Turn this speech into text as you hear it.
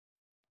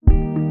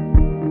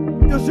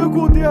Jos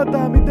joku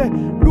tietää,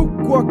 miten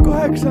nukkua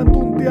 8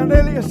 tuntia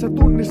 4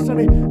 tunnissa,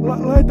 niin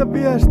laita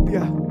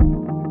viestiä.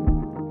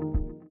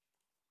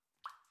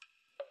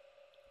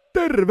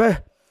 Terve!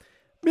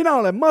 Minä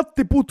olen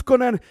Matti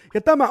Putkonen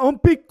ja tämä on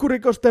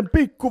Pikkurikosten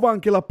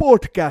pikkuvankila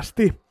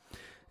podcasti.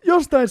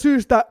 Jostain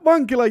syystä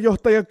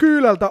vankilanjohtaja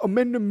Kyylältä on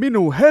mennyt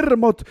minun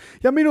hermot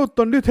ja minut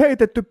on nyt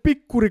heitetty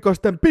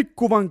Pikkurikosten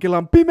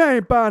pikkuvankilan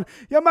pimeimpään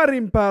ja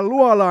märimpään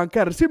luolaan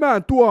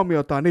kärsimään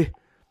tuomiotani.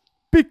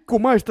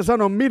 Pikkumaista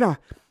sanon minä.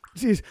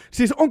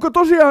 Siis onko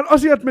tosiaan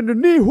asiat mennyt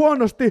niin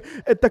huonosti,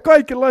 että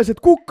kaikenlaiset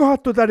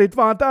kukkahattutädit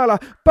vaan täällä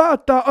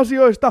päättää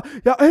asioista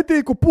ja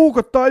heti kun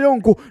puukottaa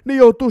jonkun, niin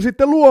joutuu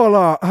sitten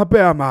luolaa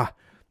häpeämään.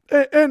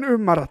 En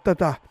ymmärrä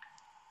tätä.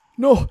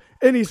 No,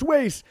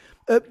 anyways.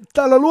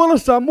 Täällä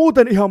luolassa on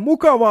muuten ihan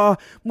mukavaa,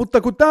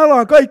 mutta kun täällä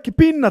on kaikki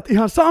pinnat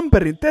ihan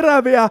samperin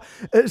teräviä,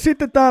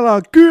 sitten täällä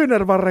on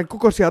kyynärvarren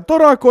kokoisia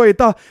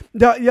torakoita,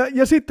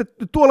 ja sitten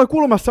tuolla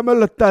kulmassa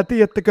möllöttää,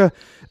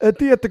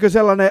 tiedättekö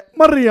sellainen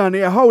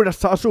Marianien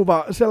haudassa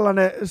asuva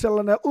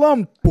sellainen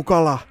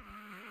lamppukala.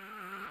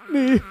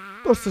 Niin,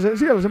 tossa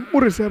siellä se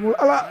murisee mulle,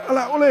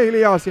 älä ole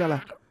hiljaa siellä.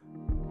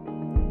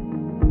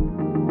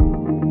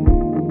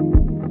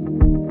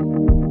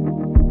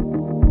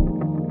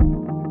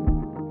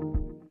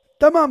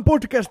 Tämän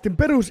podcastin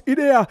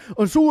perusidea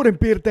on suurin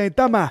piirtein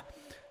tämä.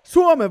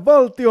 Suomen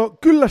valtio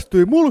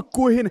kyllästyi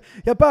mulkkuihin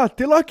ja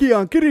päätti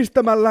lakiaan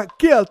kiristämällä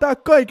kieltää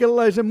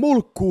kaikenlaisen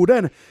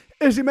mulkkuuden.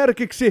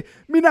 Esimerkiksi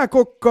minä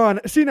kokkaan,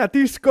 sinä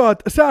tiskaat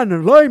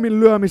säännön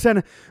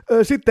laiminlyömisen,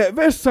 sitten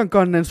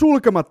vessankannen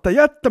sulkematta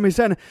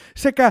jättämisen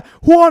sekä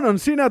huonon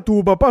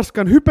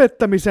sinätuubapaskan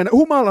hypettämisen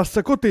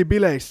humalassa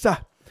kotibileissä.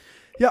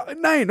 Ja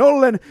näin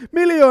ollen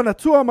miljoonat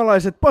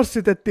suomalaiset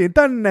passitettiin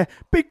tänne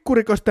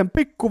Pikkurikosten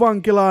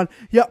pikkuvankilaan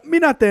ja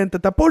minä teen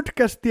tätä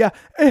podcastia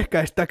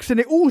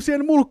ehkäistäkseni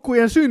uusien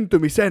mulkkujen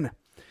syntymisen.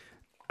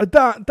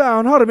 Tää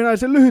on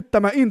harvinaisen lyhyt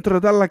tämä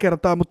intro tällä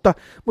kertaa,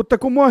 mutta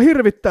kun mua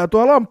hirvittää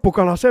tuo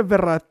lamppukala sen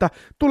verran, että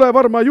tulee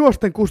varmaan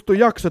juosten kustu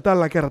jakso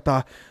tällä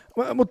kertaa.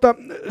 Mutta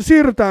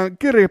siirrytään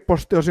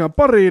kirjepostiosion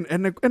pariin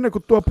ennen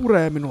kuin tuo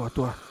puree minua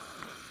tuo.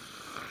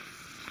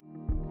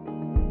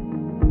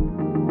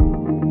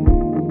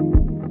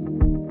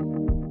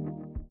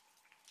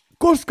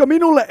 Koska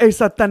minulle ei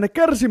saa tänne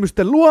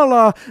kärsimysten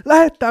luolaa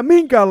lähettää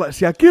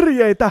minkäänlaisia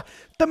kirjeitä,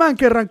 tämän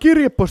kerran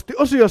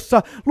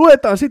kirjepostiosiossa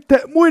luetaan sitten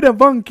muiden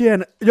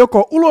vankien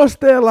joko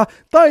ulosteella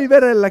tai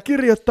verellä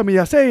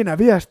kirjoittamia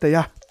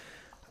seinäviestejä.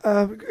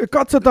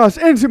 Katsotaan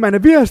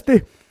ensimmäinen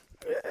viesti.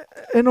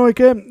 En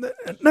oikein...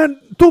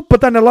 Tuppa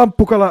tänne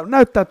lamppukala,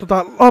 näyttää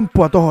tuota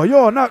lamppua tohon.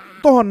 Joo,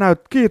 tohon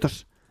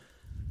kiitos.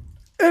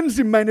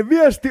 Ensimmäinen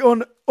viesti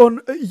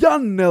on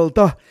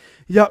Jannelta.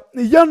 Ja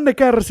Janne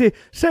kärsi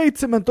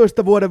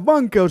 17 vuoden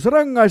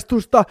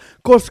vankeusrangaistusta,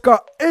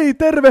 koska ei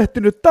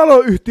tervehtinyt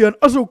taloyhtiön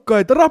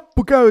asukkaita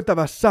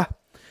rappukäytävässä.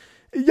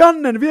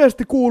 Jannen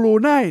viesti kuuluu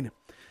näin.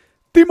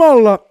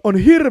 Timolla on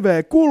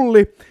hirveä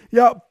kulli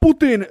ja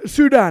Putin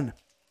sydän.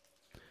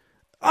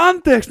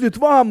 Anteeksi nyt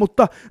vaan,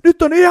 mutta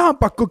nyt on ihan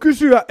pakko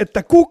kysyä,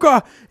 että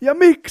kuka ja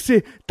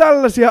miksi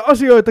tällaisia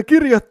asioita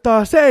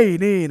kirjoittaa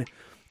seiniin.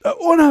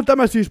 Onhan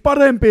tämä siis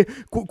parempi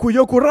kuin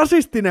joku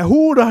rasistinen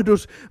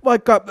huudahdus,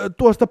 vaikka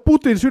tuosta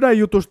Putin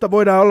sydänjutusta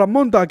voidaan olla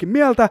montaakin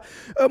mieltä,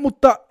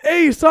 mutta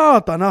ei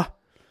saatana.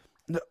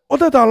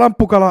 Otetaan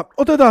lamppukala,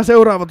 otetaan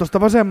seuraava tuosta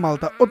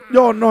vasemmalta.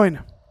 Joo, noin.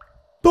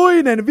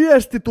 Toinen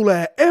viesti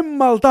tulee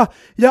Emmalta,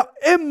 ja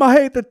Emma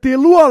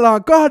heitettiin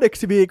luolaan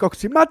 2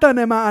 viikoksi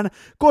mätänemään,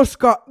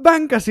 koska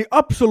vänkäsi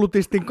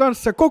absolutistin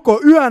kanssa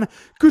koko yön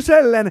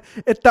kysellen,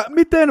 että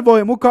miten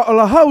voi muka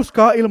olla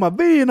hauskaa ilman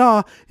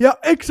viinaa, ja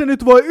eikö se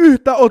nyt voi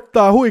yhtä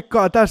ottaa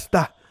huikkaa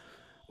tästä?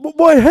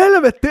 Voi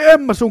helvetti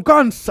Emma sun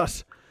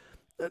kanssas!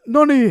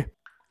 Noniin,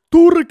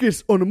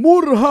 turkis on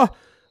murha,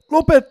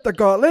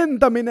 lopettakaa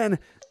lentäminen,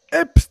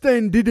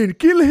 Epstein didn't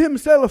kill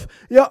himself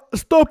ja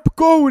Stop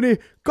Kony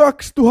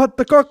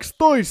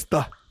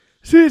 2012.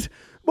 Siis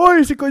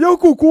voisiko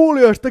joku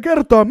kuulijoista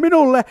kertoa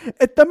minulle,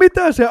 että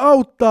mitä se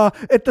auttaa,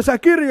 että sä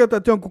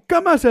kirjoitat jonkun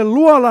kämäsen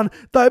luolan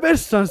tai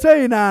vessan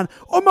seinään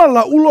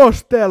omalla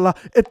ulosteella,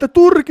 että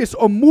turkis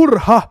on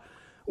murha?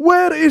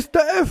 Where is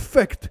the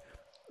effect?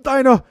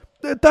 Tai no,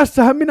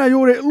 tässähän minä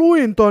juuri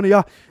luin ton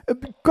ja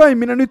kai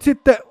minä nyt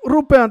sitten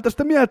rupean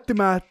tästä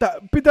miettimään, että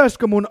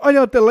pitäisikö mun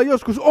ajatella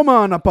joskus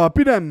omaa napaa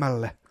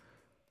pidemmälle.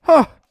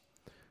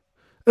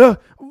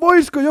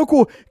 Voisiko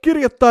joku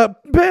kirjoittaa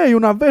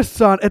B-junan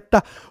vessaan,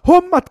 että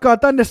hommatkaa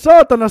tänne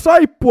saatana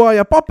saippua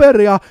ja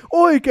paperia,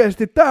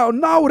 oikeesti tää on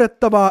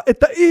naurettavaa,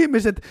 että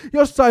ihmiset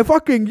jossain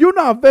fucking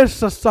junan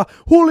vessassa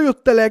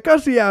huljuttelee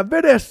käsiään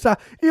vedessä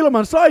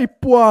ilman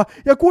saippua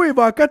ja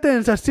kuivaa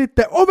kätensä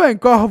sitten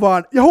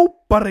ovenkahvaan ja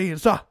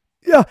huppariinsa.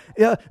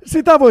 Ja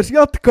sitä voisi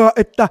jatkaa,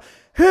 että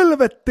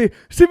helvetti,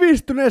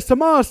 sivistyneessä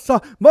maassa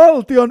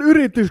valtion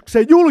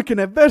yrityksen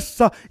julkinen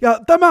vessa, ja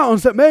tämä on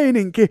se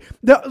meininki.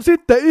 Ja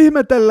sitten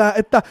ihmetellään,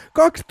 että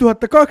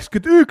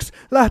 2021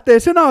 lähtee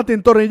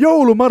Senaatintorin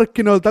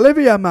joulumarkkinoilta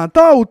leviämään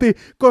tauti,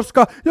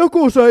 koska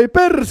joku söi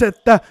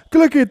persettä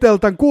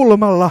Klökiteltan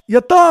kulmalla.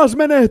 Ja taas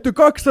menehtyi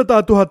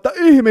 200 000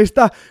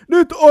 ihmistä.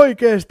 Nyt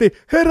oikeesti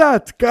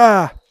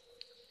herätkää!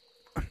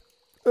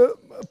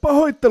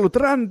 Pahoittelut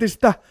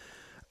räntistä.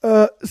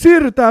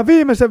 Siirrytään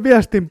viimeisen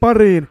viestin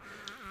pariin.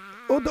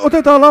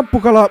 Otetaan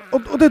lamppukala,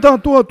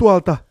 otetaan tuo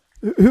tuolta.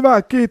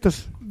 Hyvä,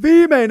 kiitos.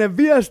 Viimeinen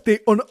viesti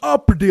on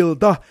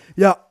Abdilta,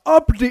 ja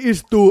Abdi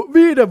istuu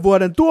 5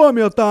 vuoden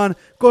tuomiotaan,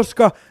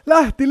 koska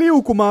lähti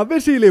liukumaan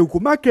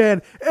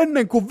vesiliukumäkeen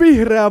ennen kuin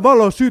vihreä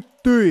valo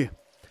syttyi.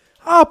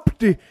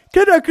 Abdi,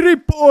 ketä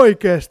grippu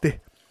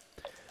oikeesti?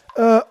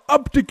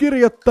 Abdi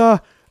kirjoittaa,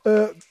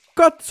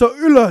 katso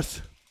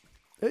ylös.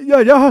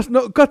 Ja jahas,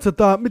 no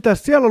katsotaan, mitä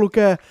siellä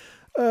lukee.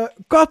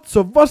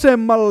 Katso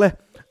vasemmalle.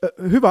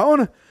 Hyvä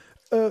on.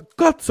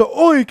 Katso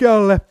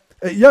oikealle.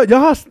 Ja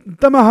jahas,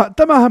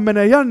 tämähän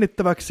menee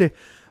jännittäväksi.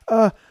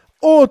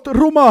 Oot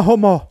ruma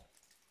homo.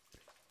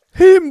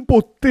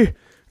 Himputti.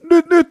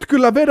 Nyt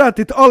kyllä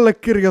vedätit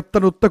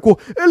allekirjoittanutta, kun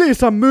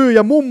Elisan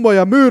myyjä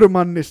mummoja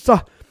Myyrmannissa.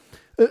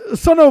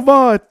 Sano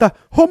vaan, että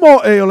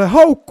homo ei ole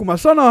haukkuma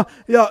sana,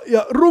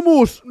 ja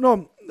rumuus,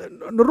 no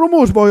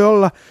rumuus voi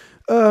olla.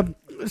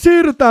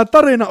 Siirrytään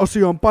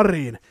tarinaosion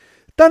pariin.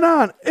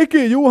 Tänään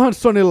Eki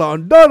Johanssonilla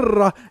on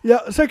darra, ja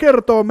se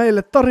kertoo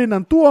meille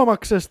tarinan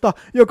Tuomaksesta,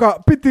 joka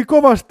piti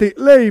kovasti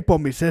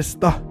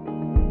leipomisesta.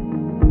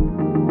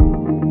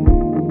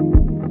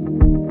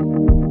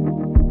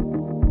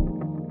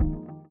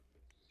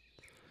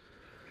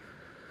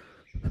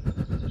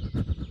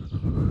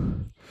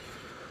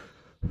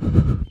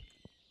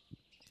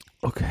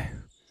 Okei.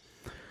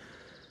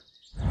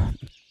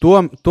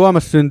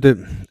 Tuomas syntyi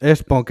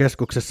Espoon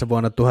keskuksessa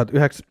vuonna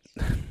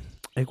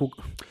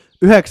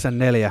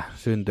 1994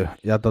 syntyi,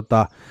 ja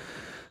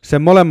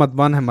sen molemmat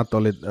vanhemmat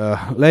oli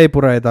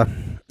leipureita,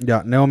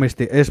 ja ne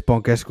omisti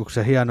Espoon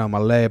keskuksen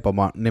hienoimman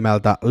leipoma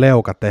nimeltä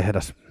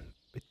Leukatehdas.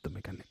 Vittu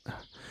mikä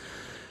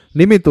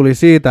nimi tuli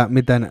siitä,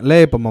 miten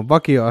leipomon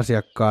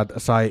vakioasiakkaat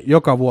sai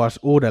joka vuosi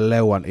uuden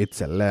leuan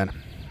itselleen.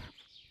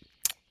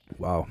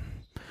 Wow.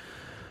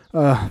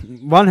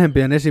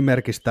 Vanhempien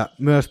esimerkistä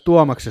myös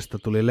Tuomaksesta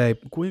tuli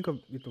Kuinka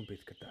vitun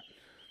pitkä tää?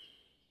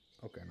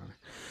 Okei, no niin.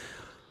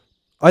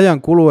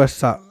 Ajan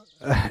kuluessa,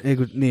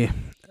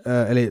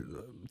 eli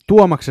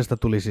Tuomaksesta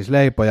tuli siis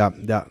leipoja,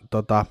 ja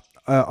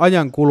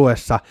ajan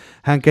kuluessa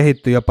hän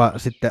kehittyi jopa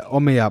sitten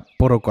omia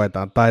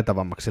porukoitaan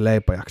taitavammaksi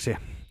leipojaksi.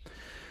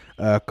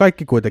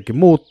 Kaikki kuitenkin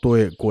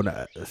muuttui, kun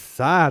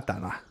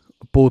säätänä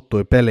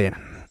puuttui peliin.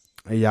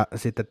 Ja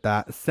sitten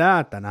tämä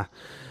säätänä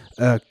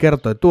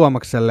kertoi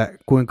Tuomakselle,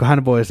 kuinka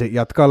hän voisi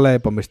jatkaa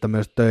leipomista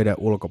myös töiden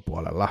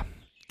ulkopuolella.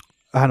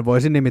 Hän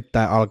voisi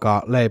nimittäin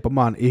alkaa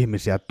leipomaan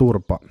ihmisiä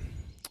turpa.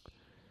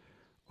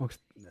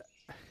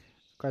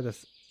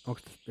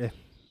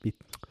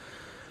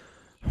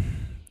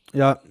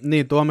 Ja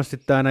niin, Tuomas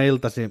sitten aina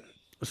iltasi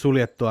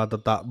suljettua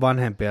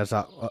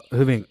vanhempiensa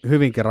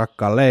hyvinkin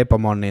rakkaan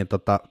leipomon, niin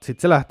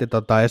sitten se lähti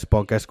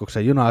Espoon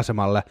keskuksen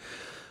juna-asemalle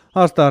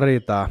haastaa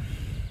riitaa.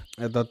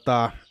 Ja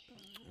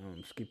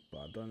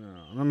skippaan tuonne.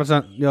 No mä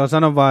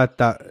sanon vaan,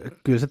 että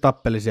kyllä se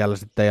tappeli siellä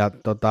sitten, ja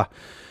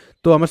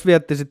Tuomas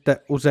vietti sitten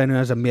usein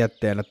yönsä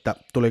miettien, että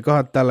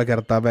tulikohan tällä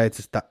kertaa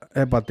veitsestä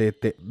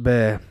hepatiitti B,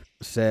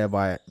 C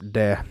vai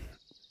D.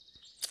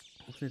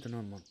 Onko niitä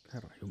noin?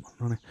 Herra Jumala,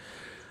 no niin.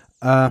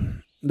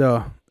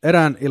 Joo.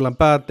 Erään illan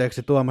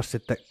päätteeksi Tuomas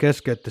sitten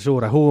keskeytti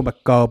suuren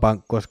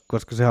huumekaupan,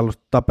 koska se halusi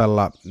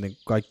tapella niin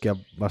kaikkia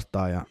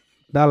vastaan ja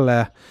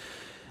tälleen.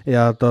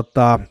 Ja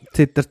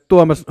sitten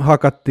Tuomas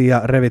hakattiin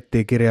ja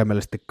revittiin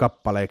kirjaimellisesti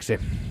kappaleiksi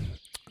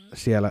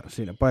siinä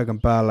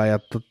paikan päällä. Ja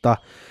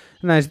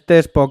näin sitten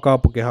Espoon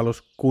kaupunki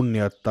halusi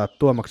kunnioittaa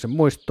Tuomaksen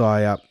muistoa,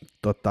 ja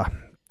sitten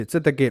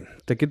se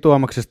teki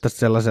Tuomaksesta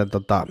sellaisen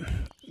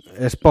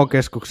Espoon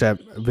keskuksen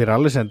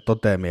virallisen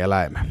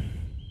toteemieläimen.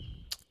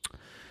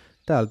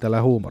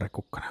 Täältä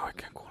huumorikukkanen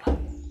oikein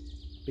kuulee.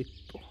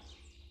 Vittu.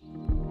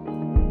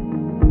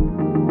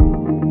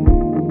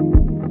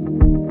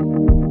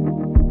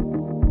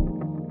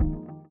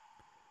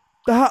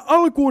 Tähän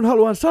alkuun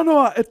haluan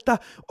sanoa, että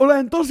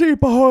olen tosi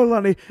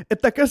pahoillani,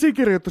 että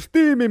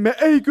käsikirjoitustiimimme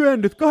ei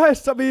kyennyt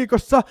 2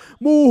 viikossa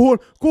muuhun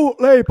kuin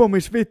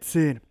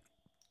leipomisvitsiin.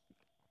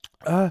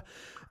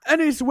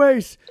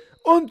 Anyways,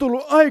 on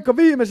tullut aika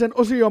viimeisen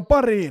osion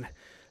pariin.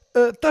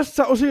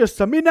 Tässä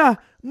osiossa minä,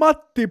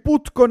 Matti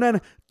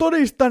Putkonen,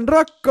 todistan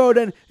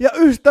rakkauden ja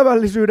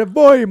ystävällisyyden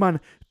voiman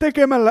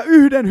tekemällä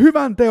yhden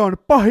hyvän teon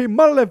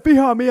pahimmalle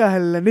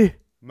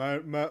vihamiehelleni.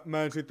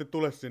 Mä en sitten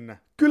tule sinne.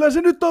 Kyllä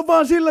se nyt on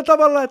vaan sillä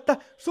tavalla, että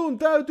sun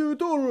täytyy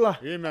tulla.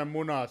 Ime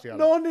munaa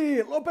siellä. No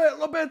niin,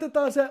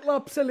 lopetetaan se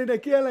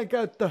lapsellinen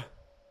kielenkäyttö.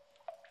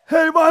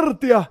 Hei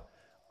vartija,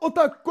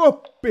 ota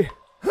koppi.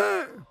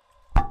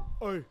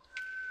 Oi.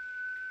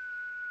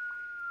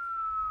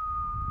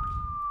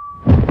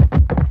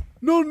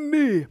 No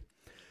niin.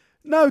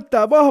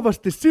 Näyttää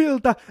vahvasti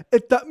siltä,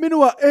 että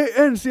minua ei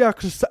ensi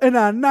jaksossa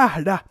enää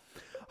nähdä.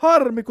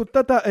 Harmi, kun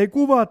tätä ei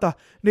kuvata,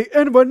 niin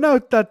en voi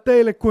näyttää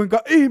teille, kuinka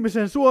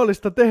ihmisen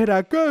suolista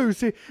tehdään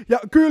köysi ja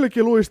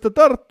kylkiluista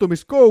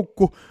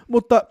tarttumiskoukku,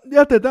 mutta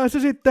jätetään se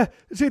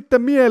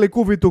sitten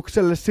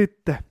mielikuvitukselle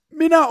sitten.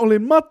 Minä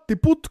olin Matti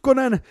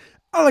Putkonen,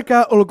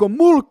 älkää olko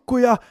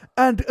mulkkuja,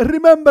 and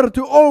remember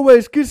to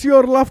always kiss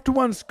your loved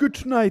ones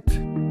good night.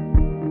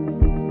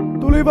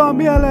 Tuli vaan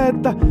mieleen,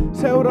 että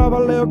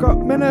seuraavalle, joka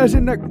menee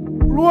sinne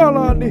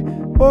luolaan, niin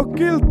on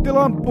kiltti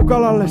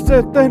lamppukalalle, se ei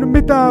ole tehnyt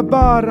mitään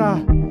väärää.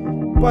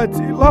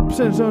 Paitsi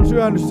lapsen se on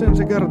syönyt sen,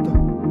 se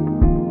kertoo.